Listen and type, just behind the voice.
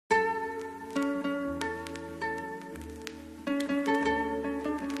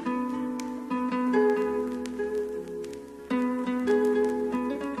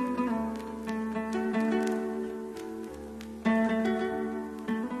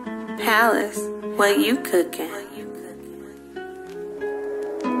Palace, what you cooking?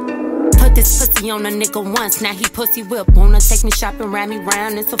 Put this pussy on a nigga once, now he pussy whip. Wanna take me shopping, ride me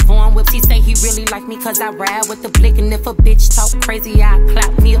round in some foreign whips. He say he really like me cause I ride with the blick. And if a bitch talk crazy, I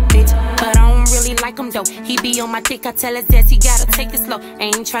clap me a bitch. But I don't really like him though. He be on my dick, I tell his ass he gotta take it slow.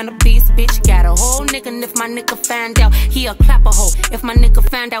 Ain't tryna be his bitch, got a whole nigga. And if my nigga find out, he a clap a hoe. If my nigga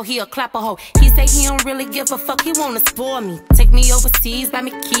find out, he a clap a hoe. He say he don't really give a fuck, he wanna spoil me. Take me overseas, buy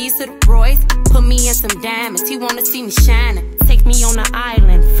me keys to the Royce. Put me in some diamonds, he wanna see me shining. Take me on the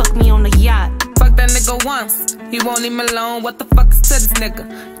island, fuck me on the yacht. Fuck that nigga once, he won't leave me alone. What the fuck is to this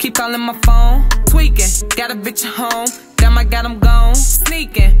nigga? Keep calling my phone, tweaking. Got a bitch at home, damn I got him gone.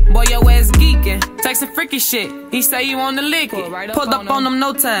 Sneaking, boy your ass geeking. Texting freaky shit, he say you wanna lick it. Pulled up on him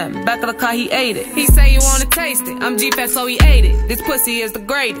no time, back of the car he ate it. He say you wanna taste it, I'm GFAT so he ate it. This pussy is the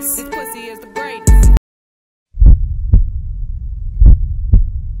greatest. This pussy is the greatest.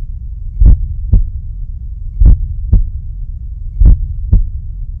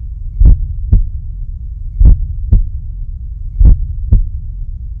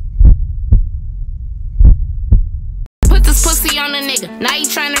 Pussy on a nigga, now he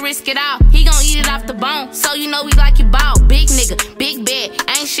tryna risk it all. He gon' eat it off the bone, so you know we like it ball. Big nigga, big bed,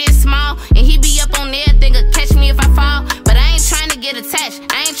 ain't shit small. And he be up on everything, catch me if I fall. But I ain't tryna get attached,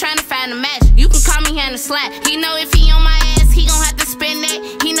 I ain't tryna find a match. You can call me hand to slap. He know if he on my ass, he gon' have to spend that.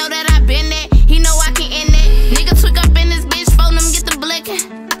 He know that I been that, he know I can end that. Nigga twick up in this bitch, phone him, get the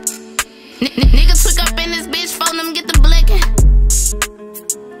blickin'. Nigga twick up in this bitch, phone him, get the blickin'.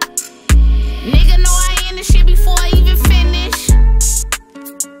 Nigga know I end this shit before I even finish.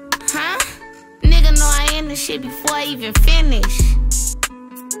 Huh? Nigga know I end this shit before I even finish.